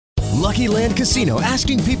Lucky Land Casino,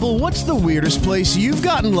 asking people, what's the weirdest place you've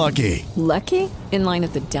gotten lucky? Lucky? In line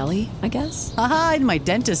at the deli, I guess? Aha, in my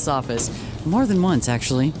dentist's office. More than once,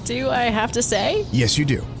 actually. Do I have to say? Yes, you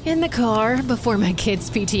do. In the car before my kids'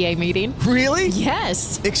 PTA meeting. Really?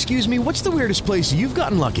 Yes. Excuse me, what's the weirdest place you've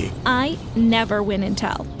gotten lucky? I never win and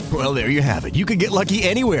tell. Well, there you have it. You can get lucky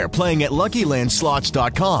anywhere, playing at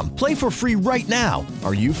LuckyLandSlots.com. Play for free right now.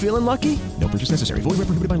 Are you feeling lucky? No purchase necessary. Void where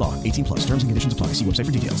prohibited by law. 18 plus. Terms and conditions apply. See website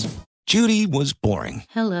for details. Judy was boring.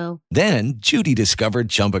 Hello. Then Judy discovered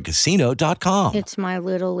ChumbaCasino.com. It's my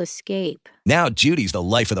little escape. Now Judy's the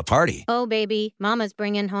life of the party. Oh, baby, mama's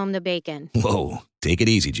bringing home the bacon. Whoa, take it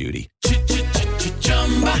easy, Judy.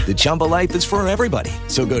 The Chumba life is for everybody.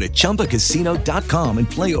 So go to ChumbaCasino.com and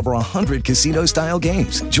play over 100 casino-style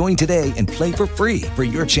games. Join today and play for free for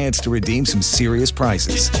your chance to redeem some serious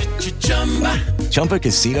prizes.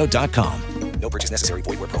 ChumbaCasino.com. No purchase necessary.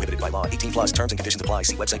 Void where prohibited by law. 18 plus. Terms and conditions apply.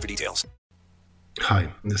 See website for details.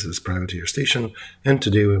 Hi, this is Privateer Station, and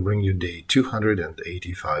today we bring you day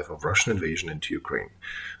 285 of Russian invasion into Ukraine,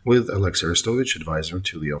 with Alexey Arestovych, advisor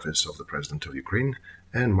to the office of the President of Ukraine,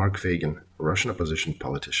 and Mark Feygin, Russian opposition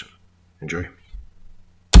politician. Enjoy.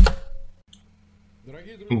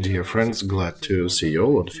 Dear friends, glad to see you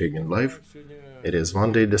all on Feygin Live. It is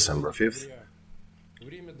Monday, December 5th.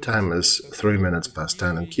 Time is 3 minutes past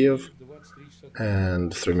 10 in Kiev,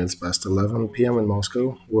 and 3 minutes past 11 p.m. in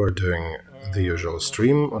Moscow. We're doing the usual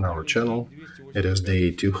stream on our channel. It is day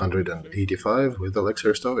 285 with Alexey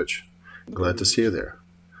Arestovych. Glad to see you there.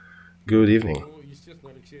 Good evening.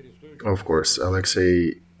 Of course,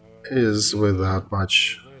 Alexey is without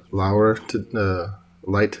much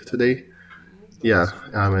light today. Yeah,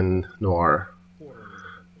 I'm in noir.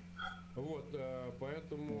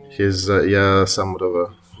 He's, somewhat of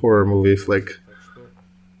a horror movie flick.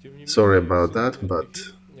 Sorry about that, but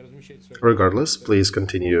regardless, please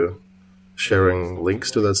continue sharing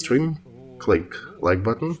links to that stream, click like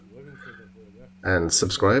button, and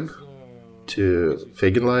subscribe to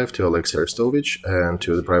Feygin Live, to Alexey Arestovych, and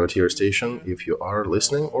to the Privateer Station if you are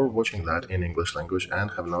listening or watching that in English language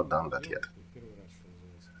and have not done that yet.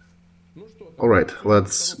 Alright,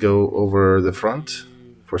 let's go over the front.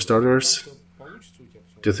 For starters,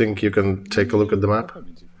 do you think you can take a look at the map?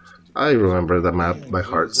 I remember the map by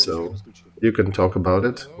heart, so you can talk about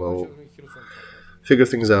it. We'll figure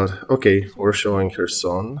things out. Okay, we're showing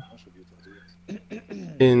Kherson.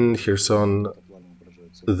 In Kherson,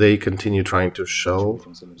 they continue trying to shell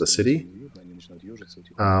the city.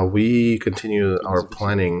 We continue our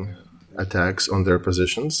planning attacks on their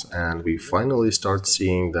positions, and we finally start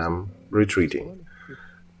seeing them retreating.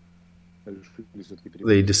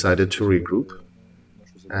 They decided to regroup.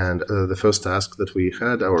 And the first task that we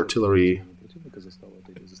had, our artillery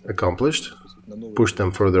accomplished, pushed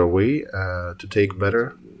them further away to take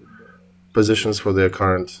better positions for their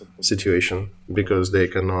current situation, because they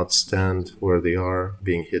cannot stand where they are,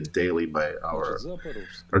 being hit daily by our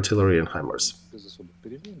artillery and HIMARS.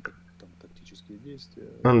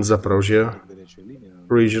 On Zaporozhye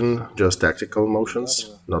region, just tactical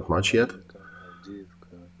motions, not much yet.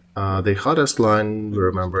 The hottest line,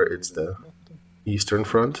 remember, it's the Eastern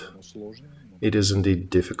Front. It is indeed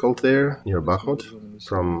difficult there, near Bakhmut,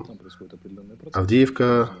 from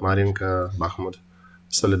Avdiivka, Marinka, Bakhmut,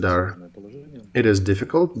 Solidar. It is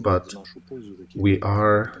difficult, but we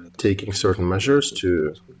are taking certain measures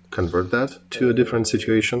to convert that to a different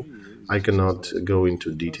situation. I cannot go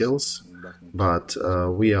into details, but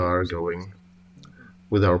we are going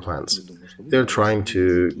with our plans. They're trying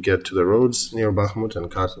to get to the roads near Bakhmut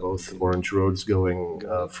and cut both orange roads going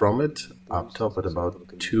from it up top at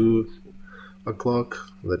about 2 o'clock,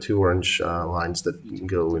 the two orange lines that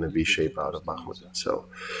go in a V shape out of Bakhmut. So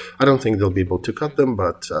I don't think they'll be able to cut them,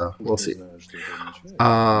 but we'll see.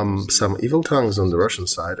 Some evil tongues on the Russian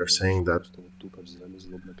side are saying that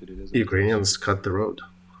Ukrainians cut the road.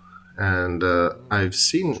 And I've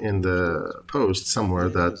seen in the post somewhere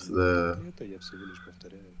that the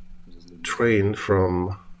train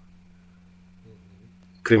from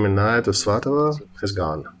Kremenная to Svatova has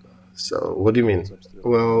gone. So, what do you mean?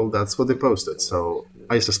 Well, that's what they posted. So,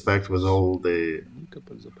 I suspect with all the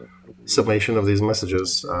summation of these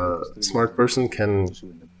messages, a smart person can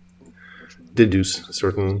deduce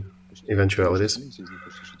certain eventualities.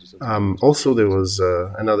 Also, there was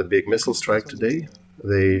another big missile strike today.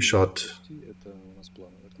 They shot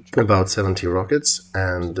about 70 rockets,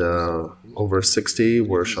 and over 60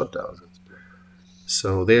 were shot down.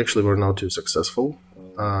 So they actually were not too successful,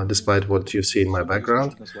 despite what you see in my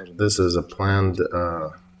background. This is a planned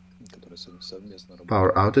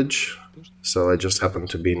power outage, so I just happened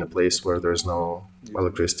to be in a place where there's no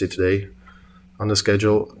electricity today on the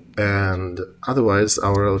schedule. And otherwise,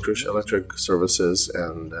 our electric services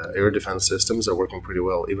and air defense systems are working pretty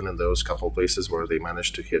well, even in those couple places where they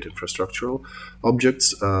managed to hit infrastructural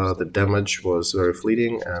objects. The damage was very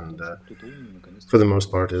fleeting and, for the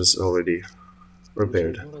most part, is already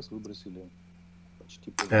repaired.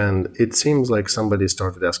 And it seems like somebody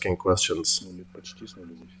started asking questions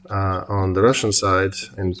on the Russian side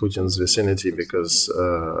in Putin's vicinity because,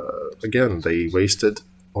 again, they wasted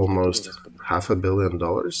almost $500 million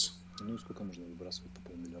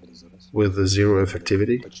with zero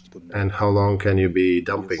effectivity. And how long can you be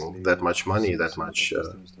dumping that much money, that much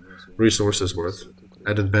resources worth?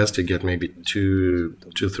 At best, you get maybe 2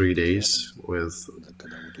 to 3 days with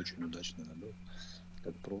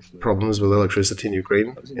problems with electricity in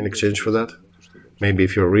Ukraine in exchange for that. Maybe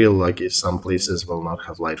if you're real lucky, some places will not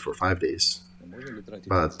have light for 5 days.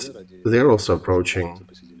 But they're also approaching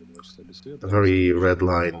very red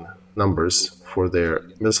line numbers for their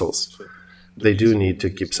missiles. They do need to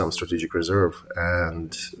keep some strategic reserve.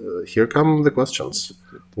 And here come the questions.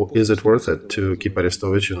 Is it worth it to keep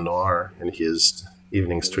Arestovych in noir in his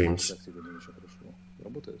evening streams?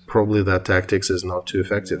 Probably that tactics is not too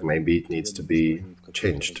effective. Maybe it needs to be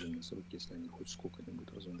changed.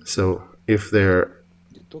 So if they're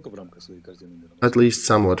at least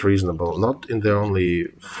somewhat reasonable, not in the only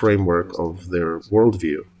framework of their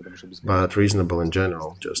worldview, but reasonable in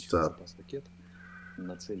general, just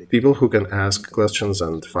people who can ask questions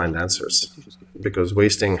and find answers. Because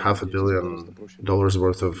wasting $500 million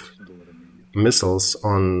worth of missiles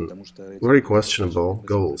on very questionable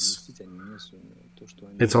goals,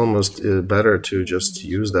 it's almost better to just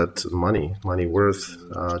use that money worth,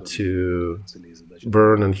 to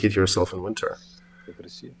burn and heat yourself in winter.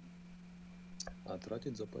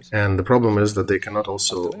 And the problem is that they cannot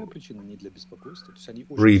also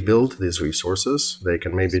rebuild these resources. They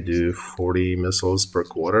can maybe do 40 missiles per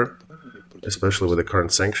quarter, especially with the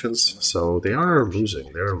current sanctions. So they are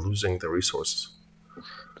losing. They're losing the resources.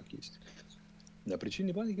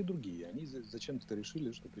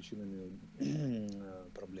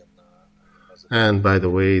 And by the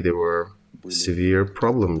way, there were severe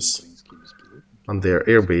problems on their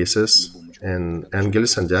air bases in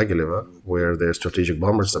Engels and Diaghilev, where their strategic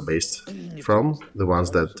bombers are based from, the ones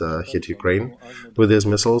that hit Ukraine with these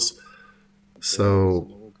missiles. So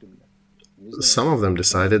some of them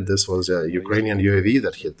decided this was a Ukrainian UAV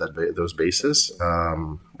that hit those bases.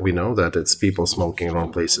 We know that it's people smoking in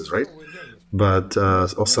wrong places, right? But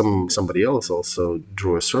somebody else also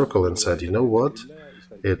drew a circle and said, you know what?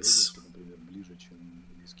 It's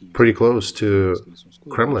pretty close to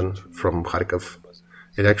Kremlin from Kharkov.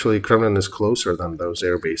 Kremlin is closer than those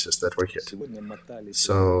air bases that were hit.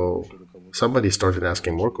 So somebody started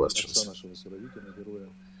asking more questions.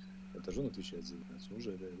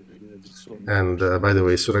 And by the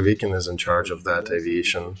way, Surovikin is in charge of that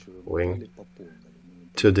aviation wing.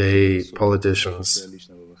 Today, politicians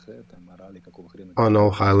on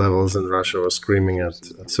all high levels in Russia were screaming at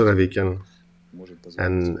Surovikin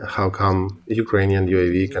and how come Ukrainian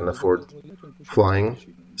UAV can afford flying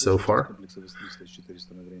so far.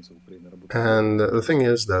 And the thing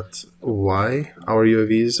is that why our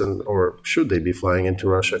UAVs, or should they be flying into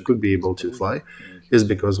Russia, could be able to fly, is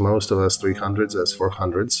because most of S-300s,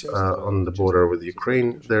 S-400s on the border with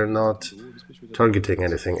Ukraine, they're not targeting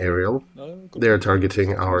anything aerial. They're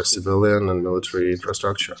targeting our civilian and military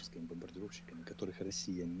infrastructure.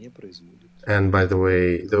 And by the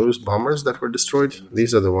way, those bombers that were destroyed,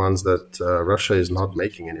 these are the ones that Russia is not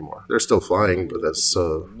making anymore. They're still flying, but that's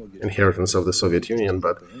inheritance of the Soviet Union,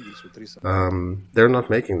 but they're not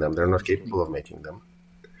making them. They're not capable of making them.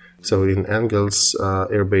 So in Engels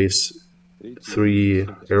Air Base, 3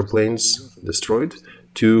 airplanes destroyed,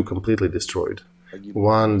 2 completely destroyed.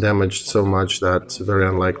 1 damaged so much that very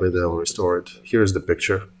unlikely they'll restore it. Here's the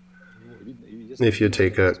picture. If you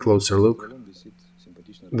take a closer look,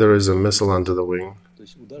 there is a missile under the wing,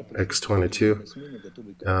 X-22,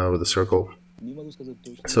 with a circle.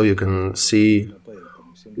 So you can see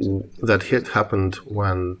that hit happened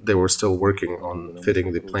when they were still working on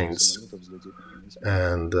fitting the planes.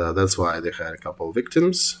 And that's why they had a couple of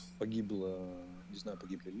victims.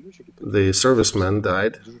 The servicemen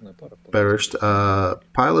died, perished.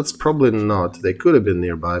 Pilots probably not. They could have been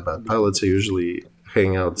nearby, but pilots are usually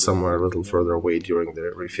hanging out somewhere a little further away during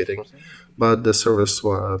the refitting. But the service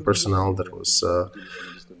personnel that was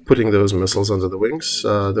putting those missiles under the wings,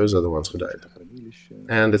 those are the ones who died.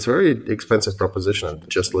 And it's a very expensive proposition,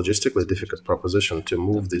 just logistically difficult proposition to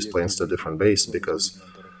move these planes to a different base because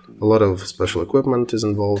a lot of special equipment is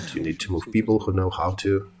involved. You need to move people who know how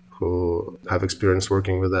to, who have experience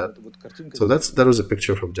working with that. So that was a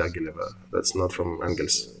picture from Diaghilev. That's not from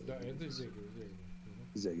Engels.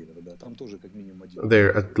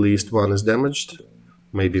 There at least one is damaged,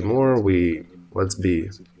 maybe more. Let's be.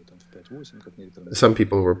 Some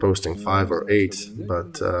people were posting 5 or 8,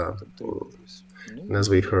 but and as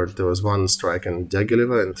we heard, there was 1 strike in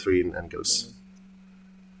Dyagilevo and 3 in Engels.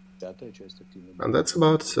 And that's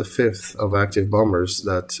about a fifth of active bombers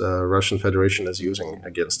that Russian Federation is using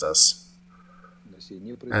against us.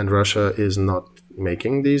 And Russia is not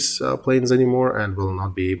making these planes anymore and will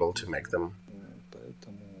not be able to make them,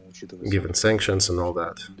 given sanctions and all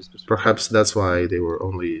that. Perhaps that's why they were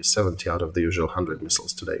only 70 out of the usual 100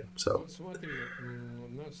 missiles today. So,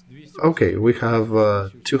 okay, we have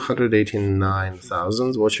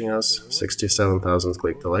 289,000 watching us, 67,000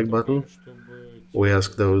 click the like button. We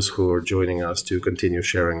ask those who are joining us to continue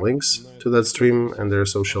sharing links to that stream and their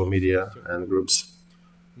social media and groups.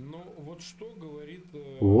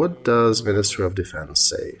 What does Ministry of Defense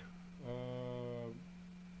say?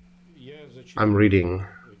 I'm reading.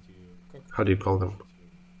 How do you call them?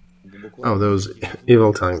 Oh, those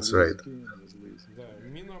evil tongues, right.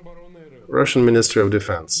 Russian Ministry of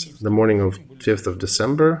Defense. The morning of 5th of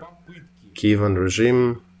December, Kievan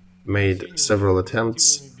regime made several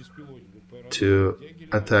attempts to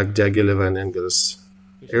attack Dyagilevo and Engels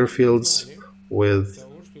airfields with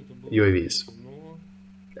UAVs.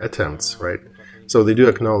 Attempts, right? So they do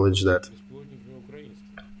acknowledge that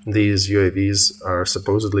these UAVs are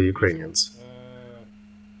supposedly Ukrainians.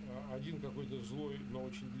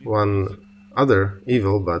 One other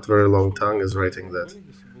evil but very long tongue is writing that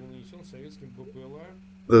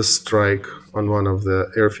the strike on one of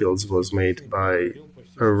the airfields was made by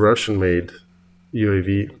a Russian-made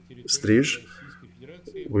UAV, Strij,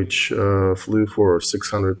 which flew for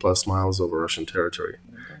 600 plus miles over Russian territory.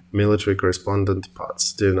 Military correspondent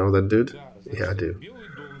Potts. Do you know that dude? Yeah, I do.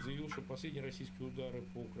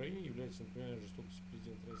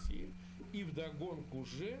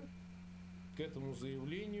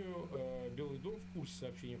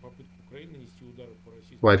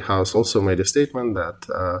 White House also made a statement that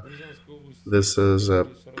this is a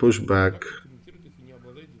pushback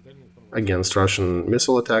against Russian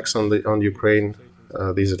missile attacks on Ukraine,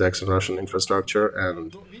 these attacks on Russian infrastructure,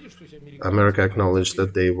 and America acknowledged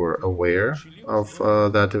that they were aware of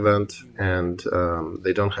that event and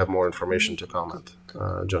they don't have more information to comment,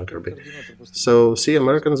 John Kirby. So, see,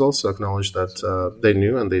 Americans also acknowledged that they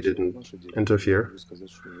knew and they didn't interfere.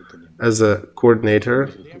 As a coordinator,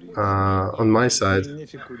 on my side,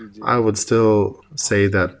 I would still say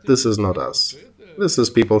that this is not us. This is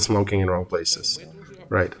people smoking in wrong places,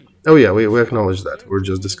 right? Oh yeah, we acknowledge that. We're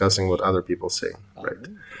just discussing what other people say, right?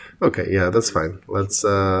 Okay, yeah, that's fine. Let's,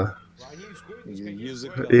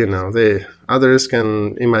 others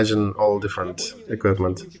can imagine all different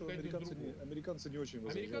equipment.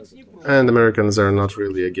 And Americans are not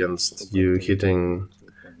really against you hitting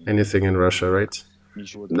anything in Russia, right?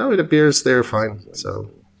 No, it appears they're fine,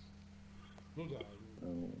 so.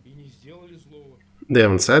 They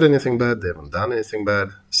haven't said anything bad, they haven't done anything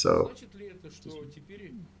bad, so.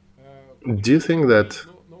 Do you think that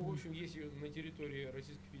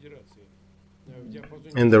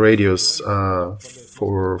in the radius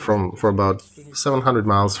for about 700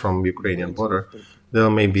 miles from Ukrainian border, there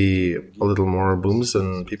may be a little more booms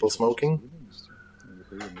and people smoking?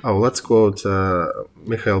 Oh, let's quote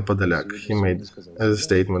Mikhail Podolyak. He made a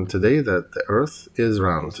statement today that the Earth is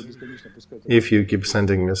round. If you keep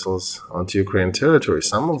sending missiles onto Ukrainian territory,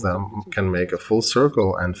 some of them can make a full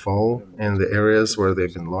circle and fall in the areas where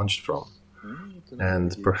they've been launched from.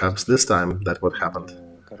 And perhaps this time that would happen.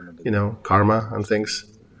 You know, karma and things.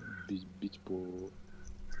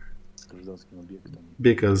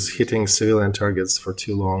 Because hitting civilian targets for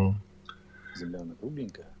too long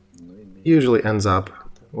usually ends up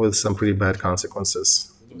with some pretty bad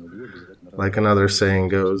consequences. Like another saying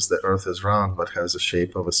goes, the Earth is round but has the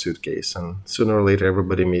shape of a suitcase, and sooner or later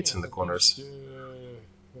everybody meets in the corners.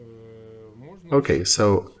 Okay,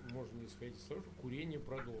 so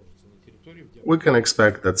we can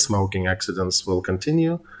expect that smoking accidents will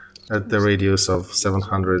continue at the radius of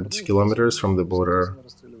 700 kilometers from the border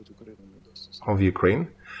of Ukraine.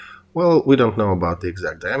 Well, we don't know about the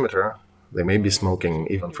exact diameter. They may be smoking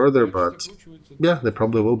even further, but yeah, they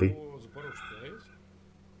probably will be.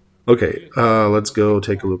 Okay, let's go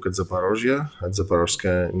take a look at Zaporozhye, at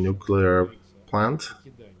Zaporozhye nuclear plant.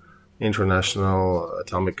 International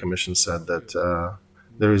Atomic Commission said that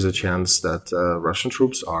there is a chance that Russian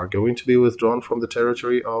troops are going to be withdrawn from the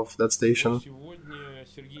territory of that station.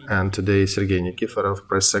 And today, Sergei Nikiforov,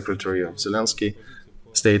 press secretary of Zelensky,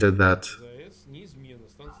 stated that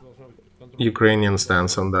Ukrainian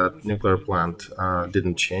stance on that nuclear plant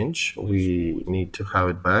didn't change. We need to have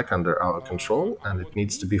it back under our control, and it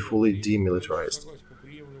needs to be fully demilitarized.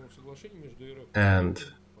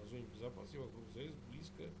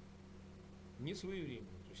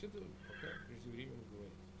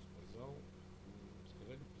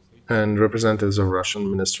 And representatives of Russian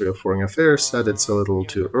Ministry of Foreign Affairs said it's a little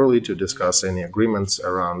too early to discuss any agreements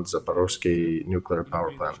around Zaporozhye nuclear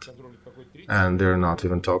power plant. And they're not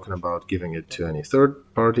even talking about giving it to any third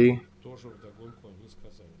party.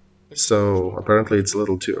 So apparently it's a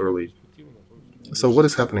little too early. So what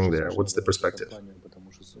is happening there? What's the perspective?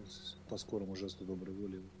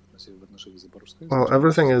 Well,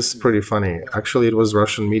 everything is pretty funny. Actually, it was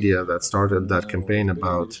Russian media that started that campaign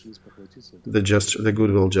about the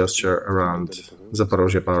goodwill gesture around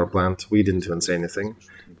Zaporozhye power plant. We didn't even say anything.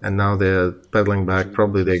 And now they're pedaling back.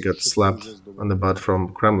 Probably they got slapped on the butt from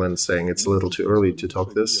Kremlin saying it's a little too early to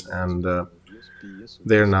talk this. And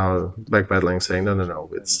they're now backpedaling saying, no,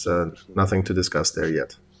 it's nothing to discuss there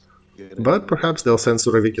yet. But perhaps they'll send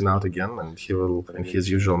Surovikin out again, and he will, in his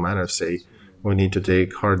usual manner, say, we need to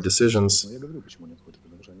take hard decisions.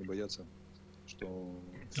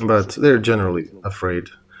 But they're generally afraid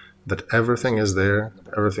that everything is there,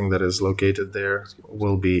 everything that is located there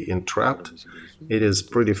will be entrapped. It is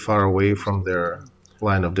pretty far away from their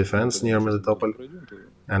line of defense near Melitopol,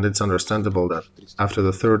 and it's understandable that after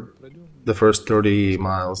the first 30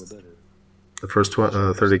 miles, the first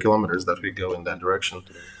 30 kilometers that we go in that direction,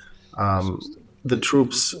 the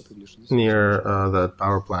troops near that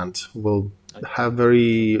power plant will have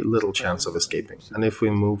very little chance of escaping. And if we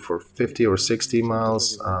move for 50 or 60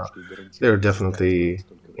 miles, they're definitely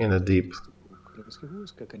in a deep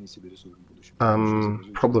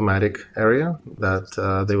problematic area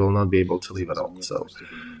that they will not be able to leave at all. So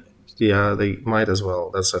yeah, they might as well.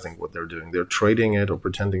 That's, I think, what they're doing. They're trading it or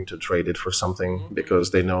pretending to trade it for something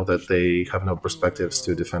because they know that they have no perspectives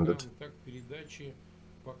to defend it.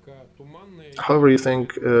 However, you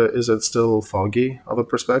think, is it still foggy of a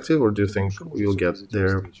perspective, or do you think we'll get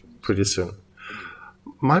there pretty soon?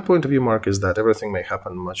 My point of view, Mark, is that everything may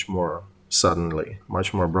happen much more suddenly,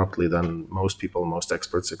 much more abruptly than most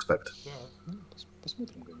experts expect.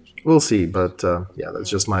 We'll see, but yeah, that's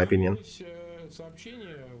just my opinion.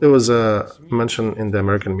 There was a mention in the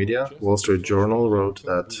American media. Wall Street Journal wrote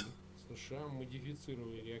that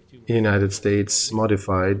the United States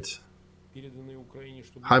modified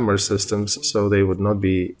HIMARS systems so they would not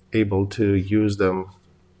be able to use them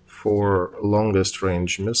for longest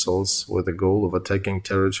range missiles with the goal of attacking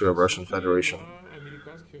territory of Russian Federation,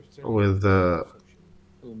 with a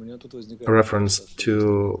reference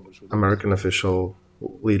to American official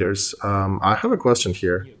leaders. I have a question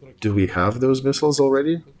here. Do we have those missiles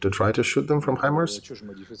already to try to shoot them from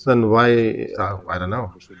HIMARS? Then why, I don't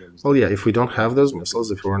know. Well, yeah, if we don't have those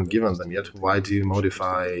missiles, if we weren't given them yet, why do you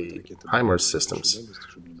modify HIMARS systems?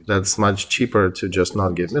 That's much cheaper to just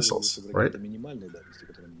not give missiles, right?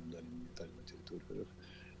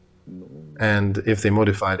 And if they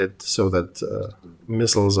modified it so that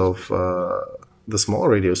missiles of the small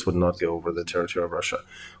radius would not go over the territory of Russia,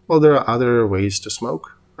 well, there are other ways to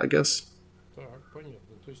smoke, I guess.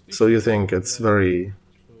 So you think it's very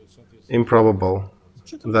improbable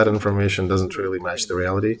that information doesn't really match the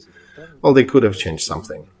reality? Well, they could have changed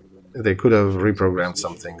something. They could have reprogrammed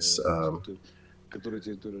some things.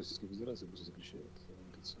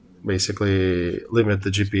 Basically, limit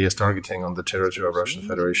the GPS targeting on the territory of Russian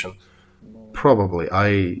Federation. Probably.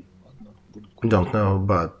 I don't know,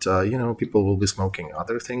 but, people will be smoking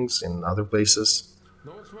other things in other places.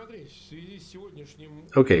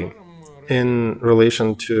 Okay. In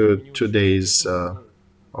relation to today's,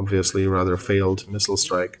 obviously, rather failed missile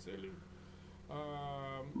strike,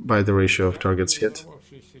 by the ratio of targets hit,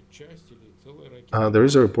 there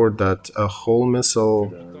is a report that a whole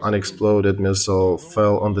missile, unexploded missile,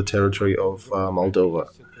 fell on the territory of Moldova.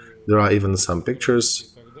 There are even some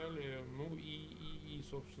pictures.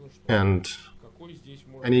 And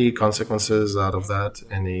any consequences out of that,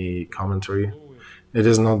 any commentary? It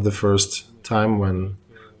is not the first time when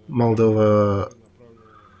Moldova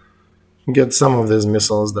gets some of these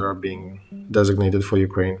missiles that are being designated for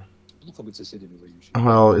Ukraine.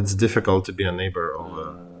 Well, it's difficult to be a neighbor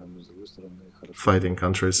of fighting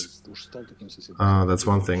countries. That's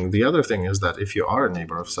one thing. The other thing is that if you are a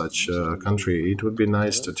neighbor of such a country, it would be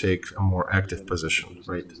nice to take a more active position,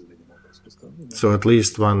 right? So at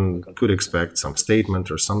least one could expect some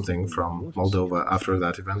statement or something from Moldova after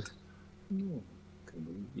that event.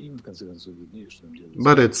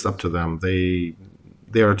 But it's up to them.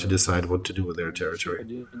 They are to decide what to do with their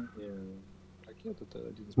territory.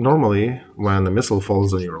 normally, when a missile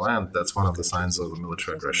falls on your land, that's one of the signs of a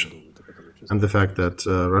military aggression. And the fact that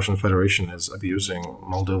Russian Federation is abusing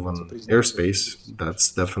Moldovan airspace,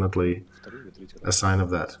 that's definitely a sign of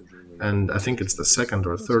that. And I think it's the second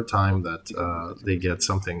or third time that they get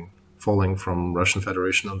something falling from Russian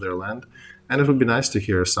Federation on their land. And it would be nice to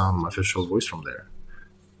hear some official voice from there,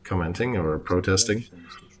 commenting or protesting.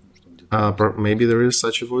 Maybe there is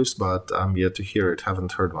such a voice, but I'm yet to hear it,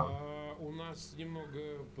 haven't heard one.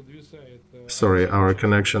 Sorry, our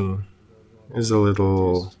connection is a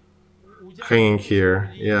little hanging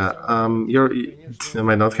here. Yeah, am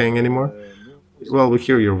I not hanging anymore? Well, we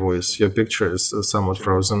hear your voice. Your picture is somewhat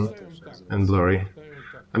frozen and blurry.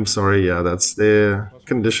 I'm sorry, yeah, that's the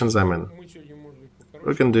conditions I'm in.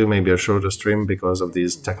 We can do maybe a shorter stream because of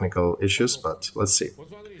these technical issues, but let's see.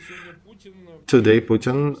 Today,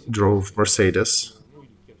 Putin drove Mercedes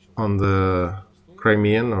on the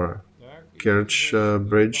Crimean or Kerch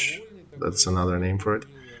bridge. That's another name for it.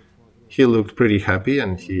 He looked pretty happy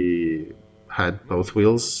and he had both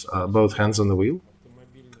hands on the wheel.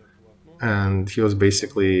 And he was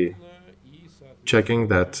basically checking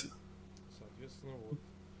that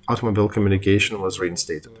automobile communication was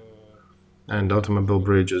reinstated and automobile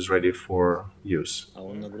bridge is ready for use.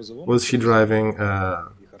 Was he driving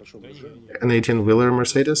an 18-wheeler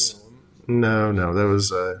Mercedes? No, that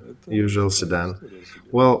was a usual sedan.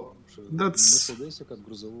 Well, that's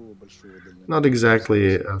not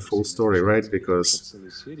exactly a full story, right? Because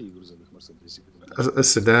a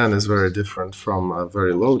sedan is very different from a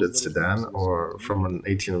very loaded sedan or from an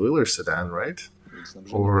 18-wheeler sedan, right?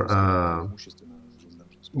 Or a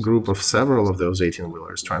group of several of those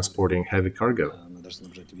 18-wheelers transporting heavy cargo.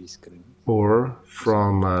 Or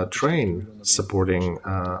from a train supporting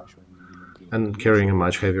and carrying a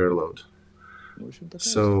much heavier load.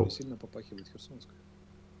 So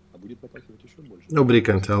nobody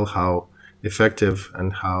can tell how effective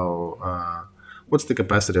and how what's the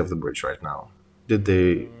capacity of the bridge right now. Did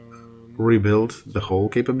they rebuild the whole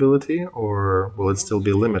capability, or will it still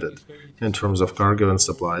be limited in terms of cargo and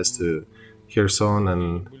supplies to Kherson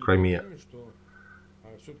and Crimea?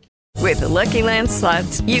 With the Lucky Land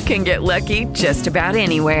Slots, you can get lucky just about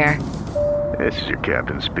anywhere. This is your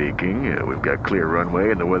captain speaking. We've got clear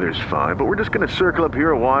runway and the weather's fine, but we're just going to circle up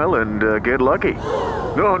here a while and get lucky.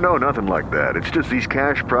 No, nothing like that. It's just these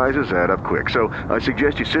cash prizes add up quick. So I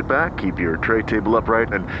suggest you sit back, keep your tray table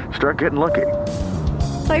upright, and start getting lucky.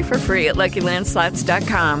 Play for free at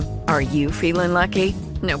LuckyLandSlots.com. Are you feeling lucky?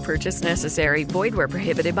 No purchase necessary. Void where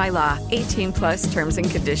prohibited by law. 18+ terms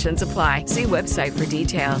and conditions apply. See website for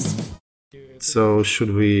details. So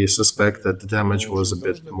should we suspect that the damage was a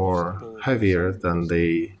bit more heavier than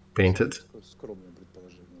they painted?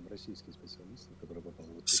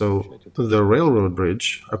 So the railroad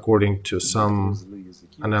bridge, according to some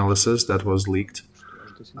analysis that was leaked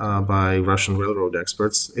by Russian railroad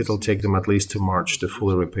experts, it'll take them at least to March to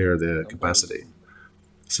fully repair the capacity.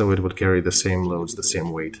 So it would carry the same loads, the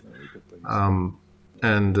same weight.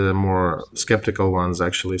 And the more skeptical ones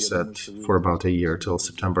actually said for about a year till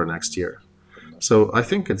September next year. So I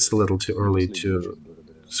think it's a little too early to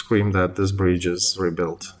scream that this bridge is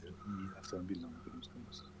rebuilt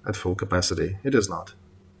at full capacity. It is not.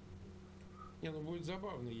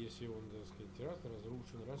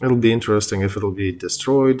 It'll be interesting if it'll be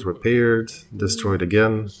destroyed, repaired, destroyed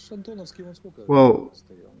again. Well,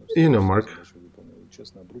 you know, Mark.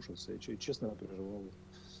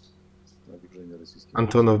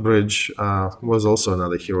 Antonov Bridge was also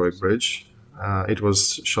another heroic bridge. It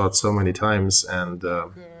was shot so many times, and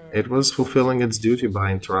it was fulfilling its duty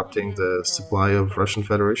by interrupting the supply of Russian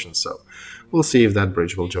Federation. So we'll see if that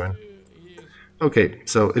bridge will join. Okay,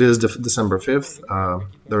 so it is December 5th.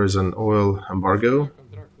 There is an oil embargo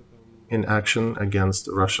in action against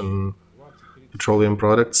Russian petroleum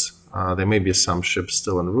products. There may be some ships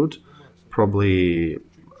still en route, probably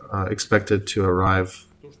expected to arrive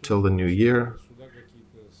till the new year,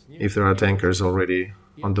 if there are tankers already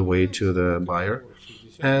on the way to the buyer.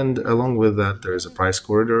 And along with that, there is a price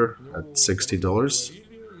corridor at $60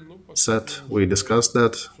 set. We discussed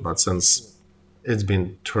that, but since it's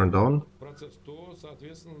been turned on,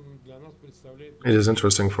 it is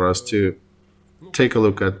interesting for us to take a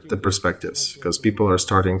look at the perspectives, because people are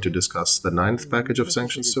starting to discuss the 9th package of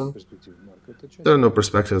sanctions soon. There are no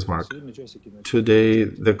perspectives, Mark. Today,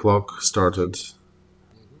 the clock started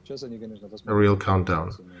a real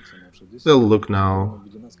countdown. They'll look now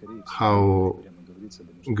how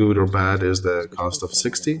good or bad is the cost of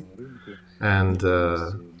 60, and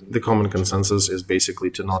the common consensus is basically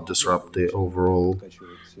to not disrupt the overall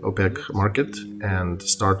OPEC market and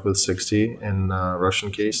start with 60 in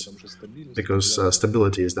Russian case, because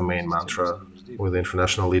stability is the main mantra with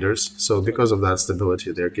international leaders. So because of that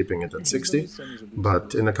stability, they're keeping it at 60,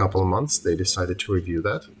 but in a couple of months, they decided to review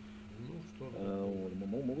that.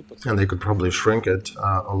 And they could probably shrink it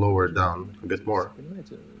or lower it down a bit more.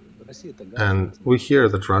 And we hear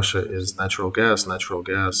that Russia is natural gas.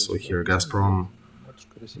 We hear Gazprom,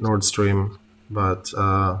 Nord Stream, but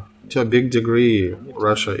to a big degree,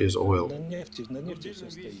 Russia is oil.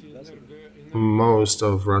 Most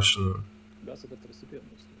of Russian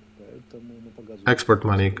export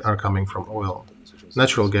money are coming from oil.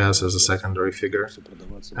 Natural gas is a secondary figure.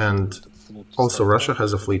 And also Russia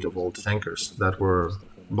has a fleet of old tankers that were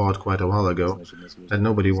bought quite a while ago, and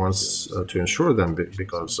nobody wants to insure them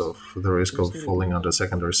because of the risk of falling under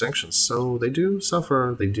secondary sanctions. So they do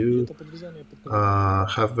suffer, they do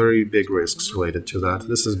have very big risks related to that.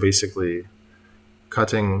 This is basically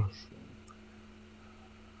cutting,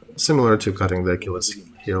 similar to cutting the Achilles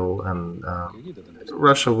heel, and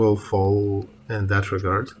Russia will fall in that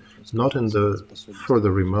regard, not in the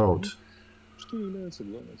further remote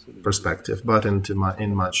perspective, but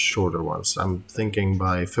in much shorter ones. I'm thinking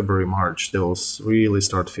by February, March, they'll really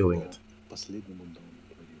start feeling it.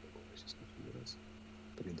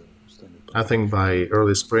 I think by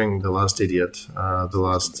early spring, the last idiot, the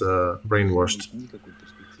last brainwashed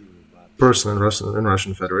person in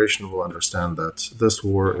Russian Federation will understand that this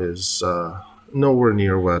war is nowhere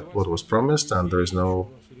near what was promised, and there is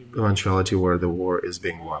no eventuality where the war is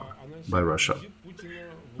being won by Russia.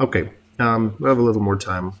 Okay. We have a little more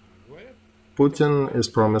time. Putin is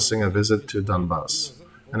promising a visit to Donbass.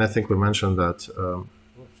 And I think we mentioned that a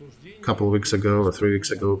couple of weeks ago or 3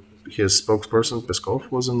 weeks ago, his spokesperson,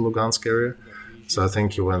 Peskov, was in Lugansk area. So I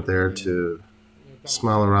think he went there to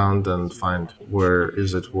smile around and find where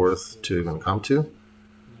is it worth to even come to,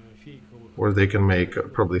 where they can make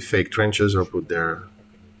probably fake trenches or put their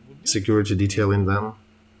security detail in them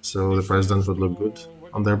so the president would look good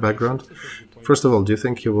on their background. First of all, do you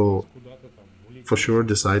think he will for sure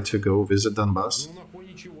decide to go visit Donbass?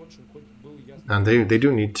 And they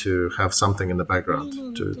do need to have something in the background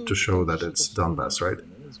to show that it's Donbass, right?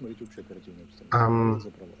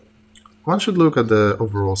 One should look at the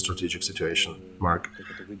overall strategic situation, Mark.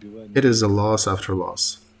 It is a loss after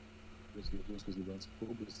loss.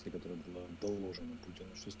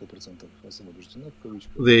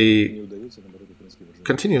 They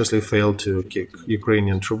continuously failed to kick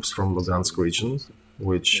Ukrainian troops from Lugansk region,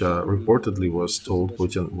 which reportedly was told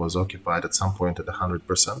Putin was occupied at some point at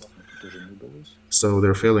 100%. So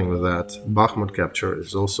they're failing with that. Bakhmut capture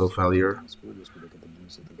is also a failure.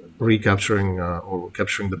 Recapturing or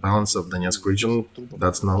capturing the balance of Donetsk region,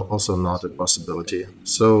 that's also not a possibility.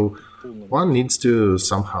 So one needs to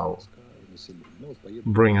somehow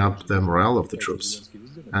bring up the morale of the troops.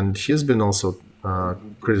 And he's been also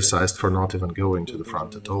criticized for not even going to the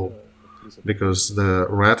front at all, because the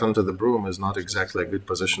rat under the broom is not exactly a good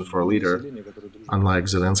position for a leader, unlike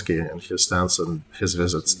Zelensky and his stance and his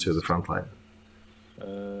visits to the front line.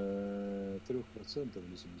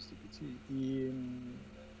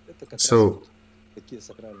 So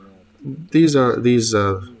these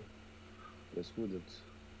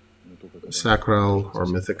sacral or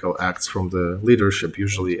mythical acts from the leadership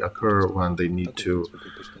usually occur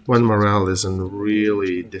when morale is in a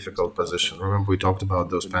really difficult position. Remember we talked about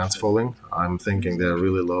those pants falling? I'm thinking they're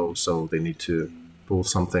really low, so they need to pull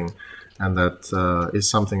something, and that is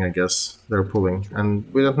something I guess they're pulling. And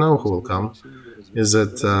we don't know who will come. Is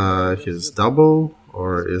it his double,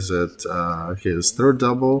 or is it his third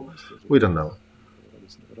double? We don't know.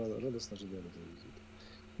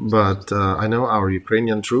 But I know our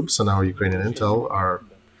Ukrainian troops and our Ukrainian intel are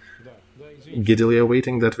giddily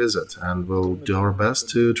awaiting that visit, and we'll do our best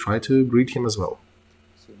to try to greet him as well.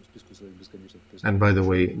 And by the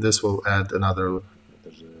way, this will add another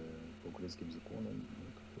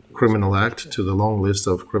criminal act to the long list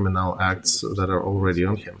of criminal acts that are already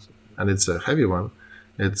on him. And it's a heavy one.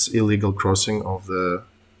 It's illegal crossing of the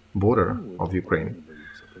border of Ukraine.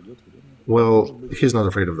 Well, he's not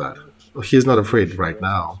afraid of that. He's not afraid right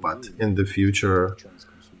now, but in the future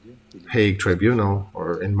Hague Tribunal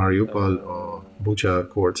or in Mariupol or Bucha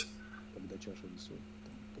court,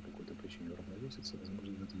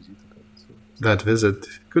 that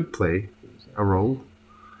visit could play a role,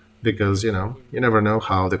 because, you never know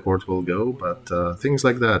how the court will go, but things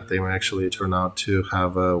like that, they may actually turn out to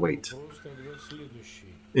have a weight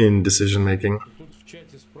in decision making.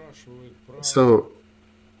 So,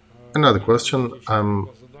 another question.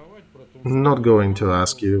 not going to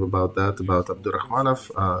ask you about that, about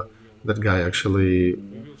Abdurrahmanov. That guy actually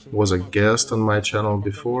was a guest on my channel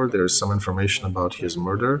before. There's some information about his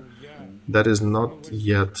murder that is not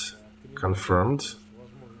yet confirmed,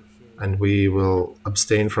 and we will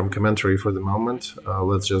abstain from commentary for the moment.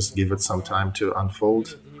 Let's just give it some time to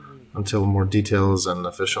unfold until more details and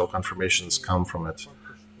official confirmations come from it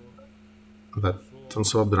that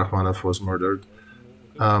Tunso Abdurrahmanov was murdered.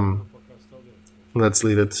 Let's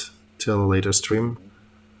leave it till a later stream.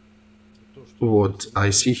 What I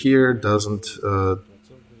see here doesn't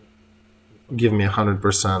give me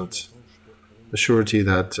 100% surety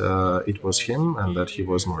that it was him and that he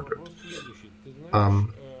was murdered.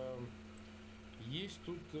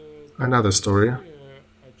 Another story.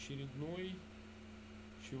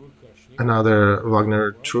 Another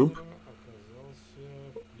Wagner troop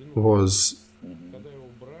was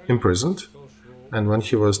imprisoned, and when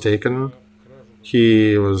he was taken,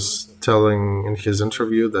 he was telling in his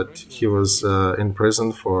interview that he was in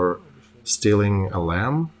prison for stealing a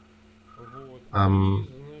lamb.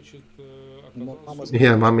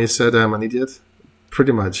 Yeah, mommy said I'm an idiot.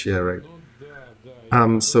 Pretty much, yeah, right.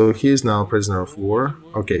 So he is now a prisoner of war.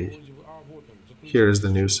 Okay, here is the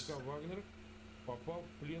news.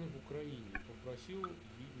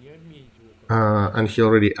 And he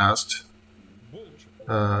already asked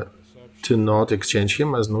to not exchange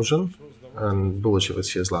him as Nuzhin, and Bulachev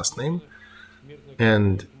is his last name.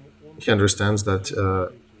 And he understands that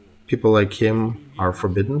people like him are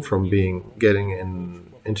forbidden from getting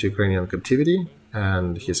into Ukrainian captivity,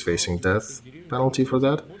 and he's facing death penalty for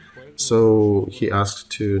that. So he asked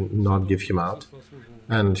to not give him out.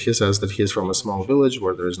 And he says that he's from a small village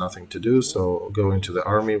where there is nothing to do, so going to the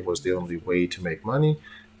army was the only way to make money.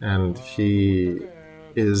 And he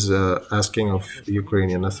is asking of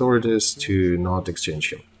Ukrainian authorities to not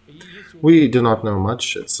exchange him. We do not know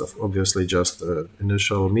much. It's obviously just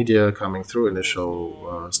initial media coming through,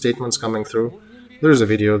 initial statements coming through. There is a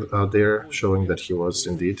video out there showing that he was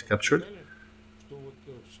indeed captured.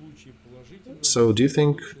 So do you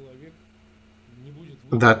think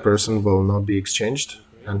that person will not be exchanged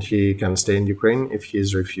and he can stay in Ukraine if he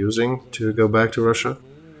is refusing to go back to Russia?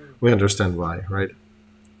 We understand why, right?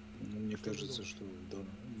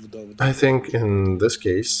 I think in this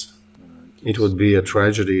case, it would be a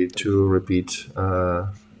tragedy to repeat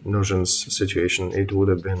Nuzhin's situation. It would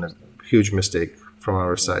have been a huge mistake from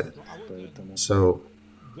our side. So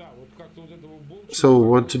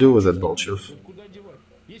what to do with it, Bolchev?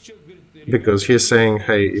 Because he's saying,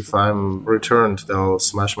 hey, if I'm returned, they'll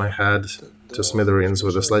smash my head to smithereens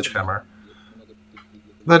with a sledgehammer.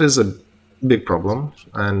 That is a big problem,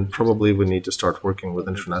 and probably we need to start working with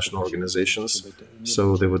international organizations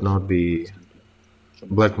so they would not be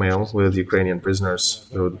blackmail with Ukrainian prisoners.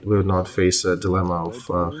 We would not face a dilemma of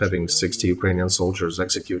having 60 Ukrainian soldiers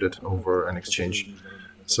executed over an exchange.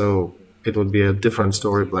 So it would be a different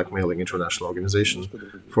story, blackmailing international organization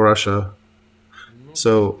for Russia.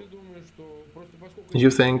 So you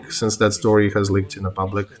think, since that story has leaked in a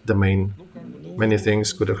public domain, many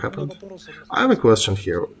things could have happened? I have a question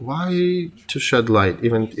here. Why to shed light,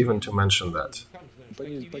 even to mention that?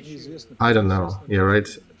 I don't know. Yeah, right?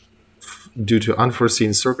 Due to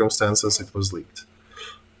unforeseen circumstances, it was leaked.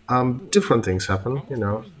 Different things happen, you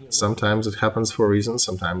know. Sometimes it happens for a reason,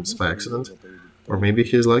 sometimes by accident. Or maybe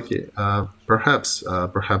he's lucky. Perhaps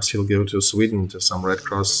he'll go to Sweden, to some Red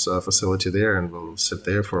Cross facility there, and will sit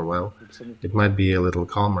there for a while. It might be a little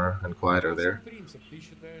calmer and quieter there.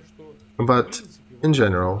 But in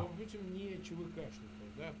general,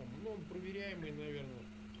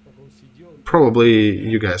 probably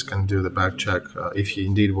you guys can do the back check if he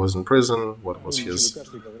indeed was in prison, what was his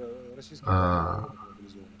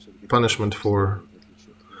punishment for.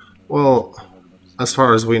 Well, as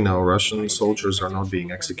far as we know, Russian soldiers are not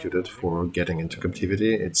being executed for getting into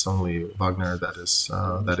captivity. It's only Wagner that is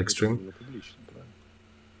that extreme.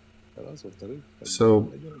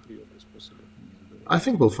 So I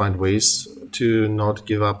think we'll find ways to not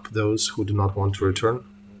give up those who do not want to return.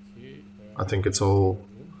 I think it's all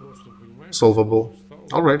solvable.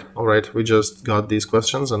 All right. We just got these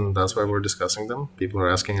questions, and that's why we're discussing them. People are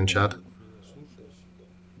asking in chat.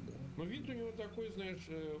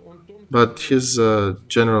 But his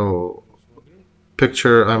general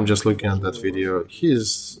picture, I'm just looking at that video,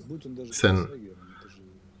 he's thin.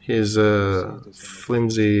 He's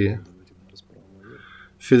flimsy.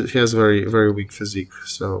 He has very, very weak physique.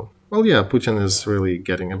 So, well, yeah, Putin is really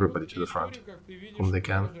getting everybody to the front, whom they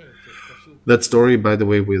can. That story, by the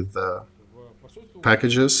way, with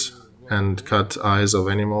packages and cut eyes of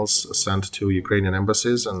animals sent to Ukrainian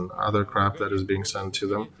embassies and other crap that is being sent to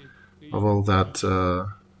them, of all that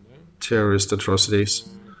terrorist atrocities.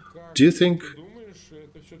 Do you think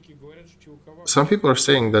some people are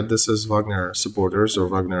saying that this is Wagner supporters or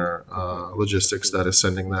Wagner logistics that is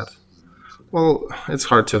sending that? Well, it's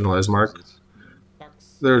hard to analyze, Mark.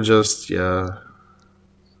 They're just,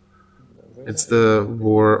 it's the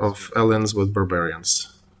war of aliens with barbarians.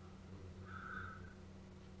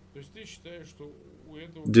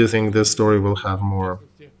 Do you think this story will have more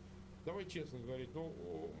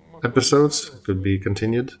episodes? Could be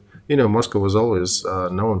continued? You know, Moscow was always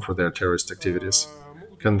known for their terrorist activities.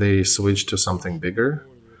 Can they switch to something bigger?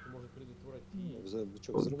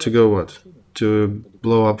 To go what? To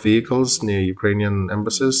blow up vehicles near Ukrainian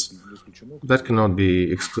embassies? That cannot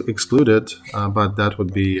be excluded, but that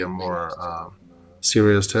would be a more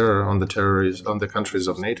serious terror on the countries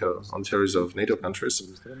of NATO, on terrorists of NATO countries.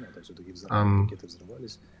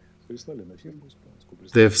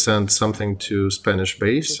 They've sent something to Spanish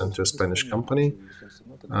base and to a Spanish company,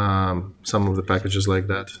 some of the packages like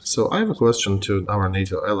that. So I have a question to our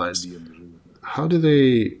NATO allies. How do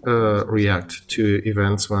they react to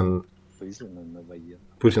events when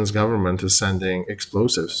Putin's government is sending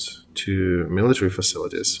explosives to military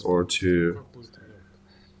facilities or to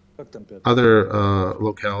other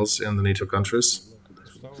locales in the NATO countries?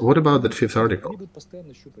 What about that fifth article?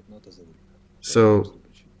 So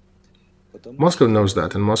Moscow knows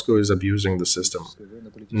that, and Moscow is abusing the system.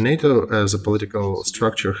 NATO as a political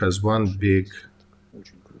structure has one big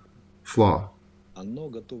flaw.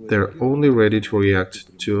 They're only ready to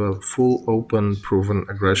react to a full, open, proven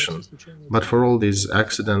aggression. But for all these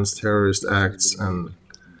accidents, terrorist acts, and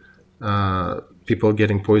people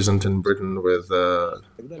getting poisoned in Britain with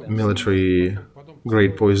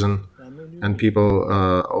military-grade poison, and people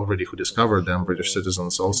already who discovered them, British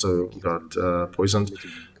citizens, also got poisoned,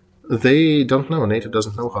 they don't know. NATO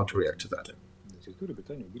doesn't know how to react to that.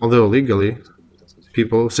 Although legally,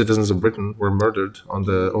 people, citizens of Britain, were murdered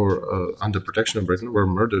under protection of Britain, were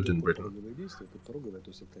murdered in Britain.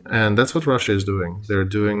 And that's what Russia is doing. They're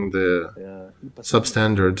doing the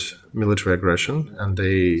substandard military aggression, and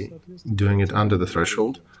they doing it under the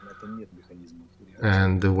threshold.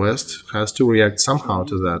 And the West has to react somehow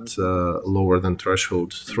to that lower than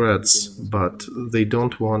threshold threats, but they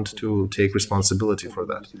don't want to take responsibility for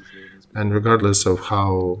that. And regardless of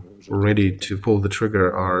how ready to pull the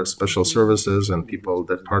trigger are special services and people,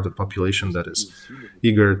 that part of the population that is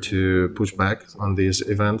eager to push back on these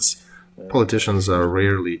events, politicians are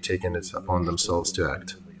rarely taking it upon themselves to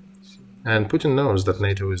act. And Putin knows that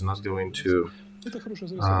NATO is not going to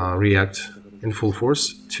react in full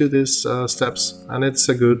force to these steps, and it's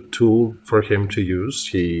a good tool for him to use.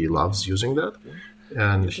 He loves using that,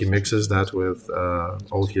 and he mixes that with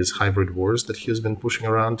all his hybrid wars that he has been pushing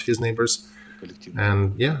around his neighbors.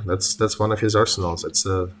 And yeah, that's one of his arsenals. It's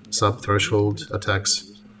sub-threshold attacks.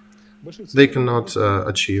 They cannot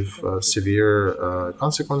achieve severe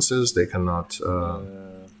consequences. They cannot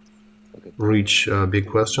reach big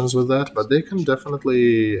questions with that, but they can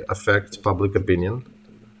definitely affect public opinion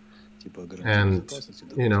and,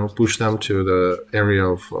 push them to the area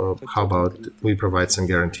of how about we provide some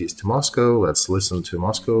guarantees to Moscow, let's listen to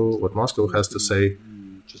Moscow, what Moscow has to say.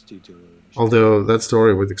 Although that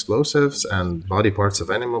story with explosives and body parts of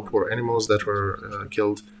poor animals that were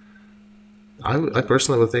killed, I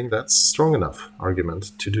personally would think that's strong enough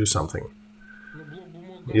argument to do something.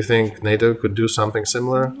 You think NATO could do something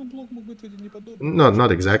similar?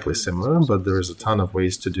 Not exactly similar, but there is a ton of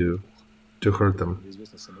ways to hurt them.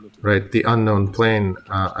 Right, the unknown plane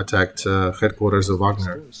attacked headquarters of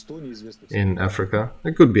Wagner in Africa.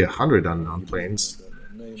 There could be 100 unknown planes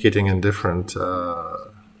hitting in different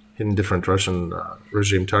Russian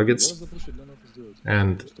regime targets.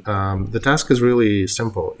 And the task is really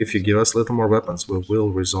simple. If you give us a little more weapons, we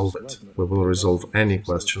will resolve it. We will resolve any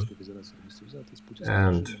question.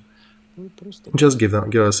 And just give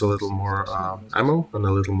us a little more ammo and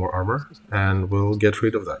a little more armor, and we'll get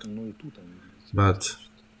rid of that. But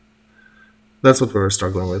that's what we're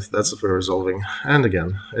struggling with. That's what we're resolving. And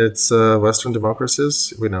again, it's Western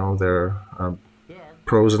democracies. We know there are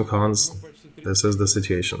pros and cons. This is the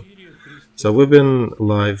situation. So we've been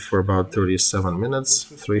live for about 37 minutes.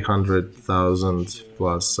 300,000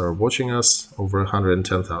 plus are watching us. Over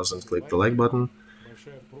 110,000 click the like button.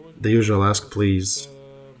 The usual ask, please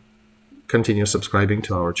continue subscribing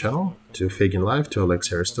to our channel, to Feygin Live, to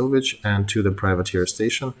Alexey Arestovych, and to the Privateer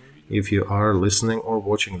Station if you are listening or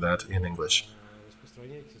watching that in English.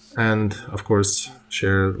 And, of course,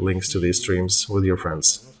 share links to these streams with your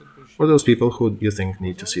friends or those people who you think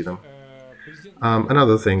need to see them.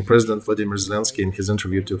 Another thing, President Vladimir Zelensky, in his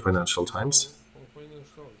interview to Financial Times,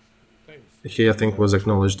 he, I think, was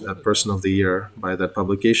acknowledged as Person of the Year by that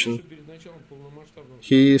publication.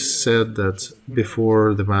 He said that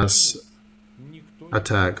before the mass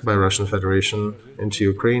attack by Russian Federation into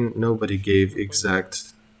Ukraine, nobody gave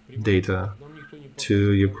exact data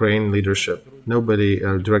to Ukraine leadership. Nobody,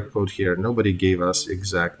 direct quote here, nobody gave us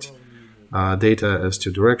exact data as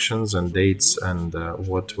to directions and dates and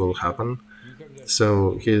what will happen.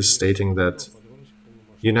 So he is stating that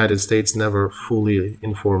United States never fully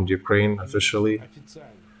informed Ukraine officially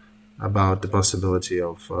about the possibility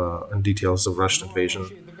of and details of Russian invasion.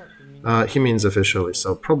 He means officially,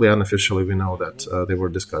 so probably unofficially we know that there were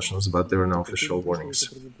discussions, but there were no official warnings.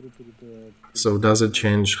 So does it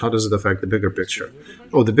change? How does it affect the bigger picture?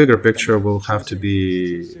 Oh, the bigger picture will have to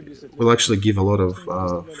be, will actually give a lot of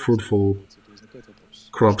fruitful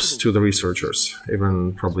crops to the researchers,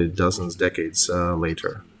 even probably dozens, decades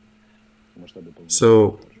later.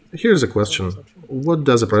 So here's a question. What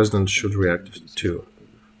does a president should react to?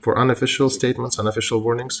 For unofficial statements, unofficial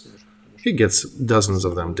warnings, he gets dozens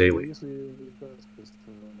of them daily.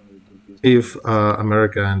 If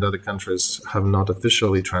America and other countries have not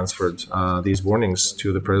officially transferred these warnings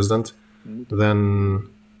to the president, then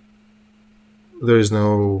there is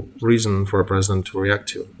no reason for a president to react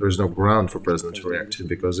to. There is no ground for a president to react to,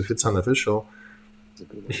 because if it's unofficial,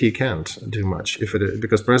 he can't do much.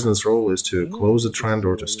 Because president's role is to close a trend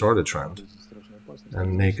or to start a trend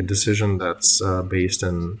and make a decision that's based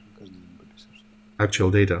on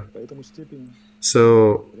actual data.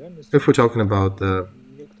 So if we're talking about the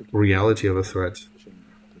reality of a threat,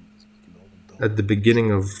 at the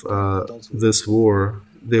beginning of this war,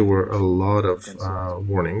 there were a lot of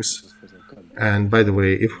warnings. And by the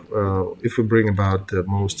way, if we bring about the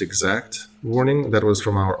most exact warning, that was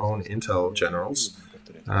from our own intel generals.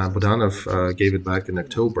 Budanov gave it back in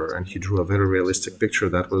October, and he drew a very realistic picture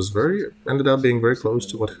that was ended up being very close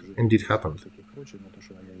to what indeed happened.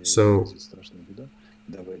 So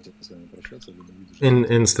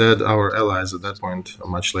instead, our allies at that point,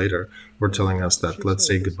 much later, were telling us that let's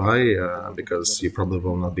say goodbye because you probably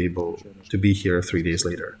will not be able to be here 3 days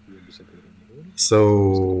later.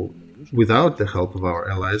 So without the help of our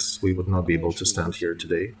allies, we would not be able to stand here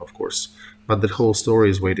today, of course. But the whole story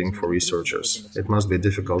is waiting for researchers. It must be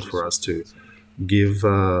difficult for us to give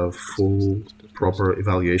full, proper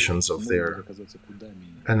evaluations of their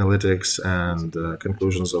analytics and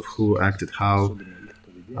conclusions of who acted how.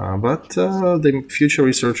 But the future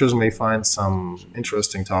researchers may find some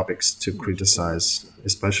interesting topics to criticize,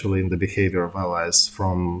 especially in the behavior of allies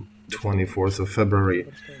from 24th of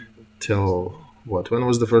February till, when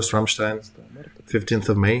was the first Rammstein? 15th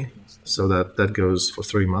of May? So that goes for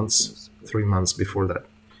 3 months. 3 months before that.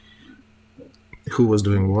 Who was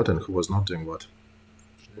doing what and who was not doing what.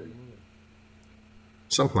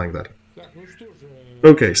 Something like that.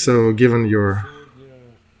 Okay, so given your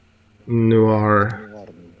noir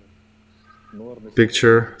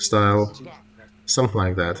picture style, something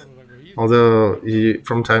like that. Although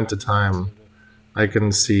from time to time I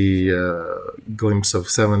can see a glimpse of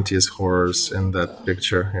 70s horrors in that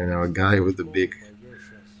picture. A guy with a big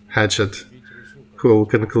hatchet who will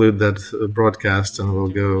conclude that broadcast and will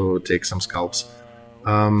go take some scalps.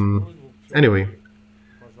 Anyway,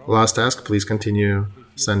 last task, please continue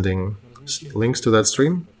sending links to that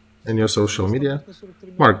stream in your social media.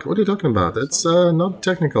 Mark, what are you talking about? It's not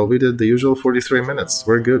technical. We did the usual 43 minutes.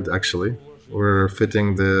 We're good, actually. We're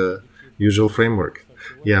fitting the usual framework.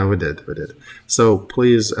 Yeah, we did. So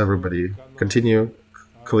please, everybody, continue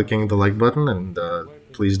clicking the like button, and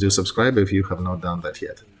please do subscribe if you have not done that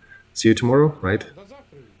yet. See you tomorrow, right?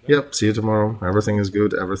 Yep, see you tomorrow. Everything is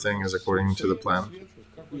good. Everything is according to the plan.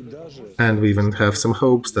 And we even have some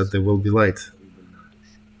hopes that there will be light.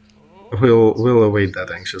 We'll await that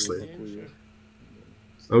anxiously.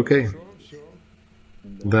 Okay.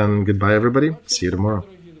 Then goodbye, everybody. See you tomorrow.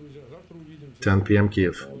 10 p.m.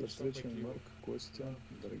 Kiev.